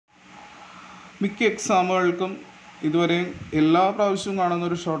മിക്ക എക്സാമുകൾക്കും ഇതുവരെയും എല്ലാ പ്രാവശ്യവും കാണുന്ന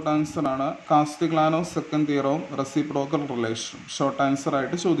ഒരു ഷോർട്ട് ആൻസറാണ് കാസ്റ്റിഗ്ലാനോസ് സെക്കൻഡ് തിയറവും റെസിപ്രോക്കൽ റിലേഷനും ഷോർട്ട്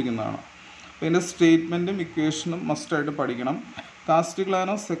ആൻസറായിട്ട് ചോദിക്കുന്നതാണ്. അപ്പോൾ ഇതിൻ്റെ സ്റ്റേറ്റ്മെൻറ്റും ഇക്വേഷനും മസ്റ്റായിട്ട് പഠിക്കണം.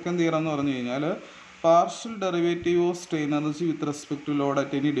 കാസ്റ്റിഗ്ലാനോസ് സെക്കൻഡ് തിയറം എന്ന് പറഞ്ഞു കഴിഞ്ഞാൽ partial derivative of strain energy with respect to load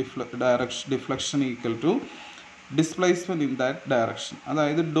at any deflection equal to displacement in that direction.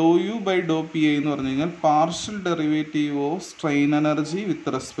 അതായത് ഡോ U by Dr P I എന്ന് പറഞ്ഞു കഴിഞ്ഞാൽ partial derivative of strain energy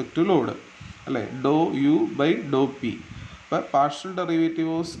with respect to load അല്ലേ, ഡോ U by Dr P. അപ്പോൾ partial derivative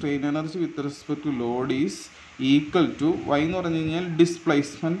of strain energy with respect to Lord is equal to Y എന്ന് പറഞ്ഞു കഴിഞ്ഞാൽ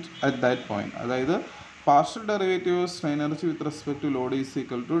displacement at that point. അതായത് partial derivative of strain energy with respect to Lord is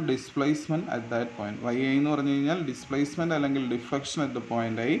equal to displacement at that point. Y I എന്ന് പറഞ്ഞു കഴിഞ്ഞാൽ displacement അല്ലെങ്കിൽ deflection at the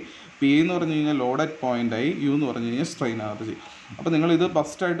point I, P എന്ന് പറഞ്ഞു കഴിഞ്ഞാൽ load at point I, U എന്ന് പറഞ്ഞു കഴിഞ്ഞാൽ സ്ട്രെയിൻ എനർജി. അപ്പോൾ നിങ്ങളിത്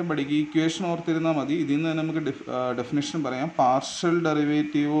ഫസ്റ്റായിട്ട് പഠിക്കുക, ഇക്വേഷൻ ഓർത്തിരുന്നാൽ മതി. ഇതിൽ നിന്ന് തന്നെ നമുക്ക് ഡെഫിനേഷൻ പറയാം. Partial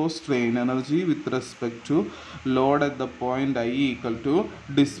derivative of strain energy with respect to load at the point I equal to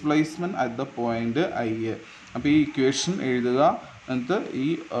displacement at the point I. അപ്പോൾ ഈ ഇക്വേഷൻ എഴുതുക, എന്നിട്ട് ഈ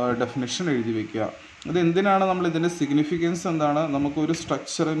ഡെഫിനേഷൻ എഴുതി വയ്ക്കുക. ഇത് എന്തിനാണ് നമ്മൾ ഇതിൻ്റെ സിഗ്നിഫിക്കൻസ് എന്താണ്? നമുക്കൊരു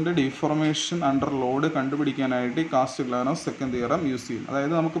സ്ട്രക്ചറിൻ്റെ ഡീഫോർമേഷൻ അണ്ടർ ലോഡ് കണ്ടുപിടിക്കാനായിട്ട് ഈ കാസ്റ്റിഗ്ലാനോസ് സെക്കൻഡ് തിയറം യൂസ് ചെയ്യും.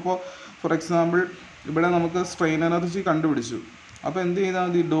 അതായത് നമുക്കിപ്പോൾ ഫോർ എക്സാമ്പിൾ ഇവിടെ നമുക്ക് സ്ട്രെയിൻ എനർജി കണ്ടുപിടിച്ചു. അപ്പോൾ എന്ത് ചെയ്താൽ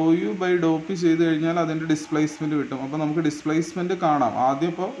മതി? ഡോ യു ബൈ ഡോ പി ചെയ്ത് കഴിഞ്ഞാൽ അതിൻ്റെ ഡിസ്പ്ലേസ്മെൻറ്റ് കിട്ടും. അപ്പോൾ നമുക്ക് ഡിസ്പ്ലേസ്മെൻറ്റ് കാണാം.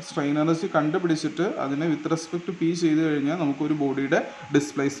 ആദ്യം ഇപ്പോൾ സ്ട്രെയിൻ എനർജി കണ്ടുപിടിച്ചിട്ട് അതിനെ വിത്ത് റെസ്പെക്ട് പി ചെയ്ത് കഴിഞ്ഞാൽ നമുക്കൊരു ബോഡിയുടെ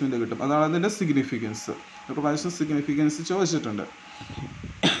ഡിസ്പ്ലേസ്മെൻറ്റ് കിട്ടും. അതാണ് അതിൻ്റെ സിഗ്നിഫിക്കൻസ്. ഒരു പ്രാവശ്യം സിഗ്നിഫിക്കൻസ് ചോദിച്ചിട്ടുണ്ട്.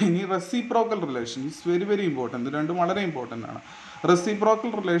 ഇനി reciprocal relation is very very important. ഇത് രണ്ടും വളരെ ഇമ്പോർട്ടൻ്റ് ആണ്.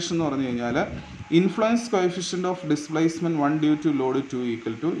 റെസിപ്രോക്കൽ റിലേഷൻ എന്ന് പറഞ്ഞു കഴിഞ്ഞാൽ influence coefficient of displacement 1 due to load 2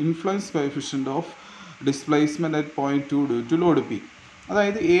 equal to influence coefficient of displacement at point 2 due to load P.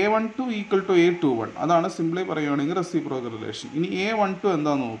 അതായത് A12 ഈക്വൽ ടു A21. അതാണ് simply പറയുകയാണെങ്കിൽ റെസിപ്രോക്കൽ റിലേഷൻ. ഇനി A12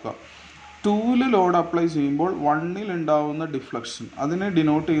 എന്താണെന്ന് നോക്കാം. 2ൽ ലോഡ് അപ്ലൈ ചെയ്യുമ്പോൾ 1ൽ ഉണ്ടാവുന്ന ഡിഫ്ലക്ഷൻ, അതിനെ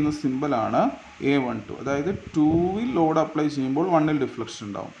ഡിനോട്ട് ചെയ്യുന്ന സിമ്പിളാണ് A12. അതായത് 2ൽ ലോഡ് അപ്ലൈ ചെയ്യുമ്പോൾ 1ൽ ഡിഫ്ലക്ഷൻ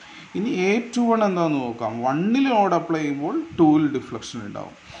ഉണ്ടാവും. ഇനി A21 എന്താണെന്ന് നോക്കാം. 1ൽ ലോഡ് അപ്ലൈ ചെയ്യുമ്പോൾ 2ൽ ഡിഫ്ലക്ഷൻ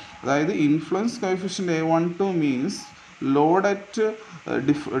ഉണ്ടാവും. അതായത് influence coefficient A12 means load at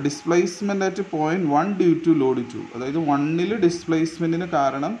displacement at point 1 due to load 2. അതായത് 1ൽ ഡിസ്പ്ലേസ്മെൻറ്റിന്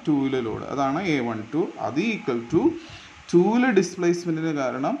കാരണം 2ൽ ലോഡ്, അതാണ് A12. അത് ഈക്വൽ ടു 2ൽ ഡിസ്പ്ലേസ്മെൻറ്റിന്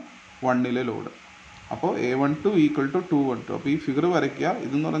കാരണം 1ലെ ലോഡ്. അപ്പോൾ A12 ഈക്വൽ ടു 212. അപ്പോൾ ഈ ഫിഗർ വരയ്ക്കുക.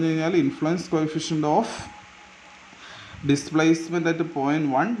 ഇതെന്ന് പറഞ്ഞു കഴിഞ്ഞാൽ influence coefficient of displacement at point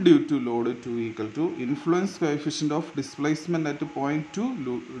 1 due to load 2 equal to influence coefficient of displacement at point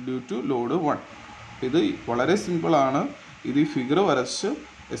 2 due to load 1. ഇത് വളരെ സിമ്പിളാണ്. ഇത് ഈ ഫിഗർ വരച്ച്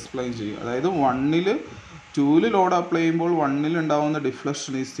എക്സ്പ്ലെയിൻ ചെയ്യും. അതായത് 2ൽ ലോഡ് അപ്ലൈ ചെയ്യുമ്പോൾ 1ൽ ഉണ്ടാകുന്ന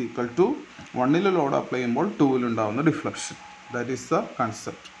ഡിഫ്ലക്ഷൻ ഈസ് ഈക്വൽ ടു 1ൽ ലോഡ് അപ്ലൈ ചെയ്യുമ്പോൾ 2ൽ ഉണ്ടാകുന്ന deflection. That is the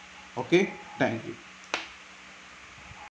concept. Okay, thank you.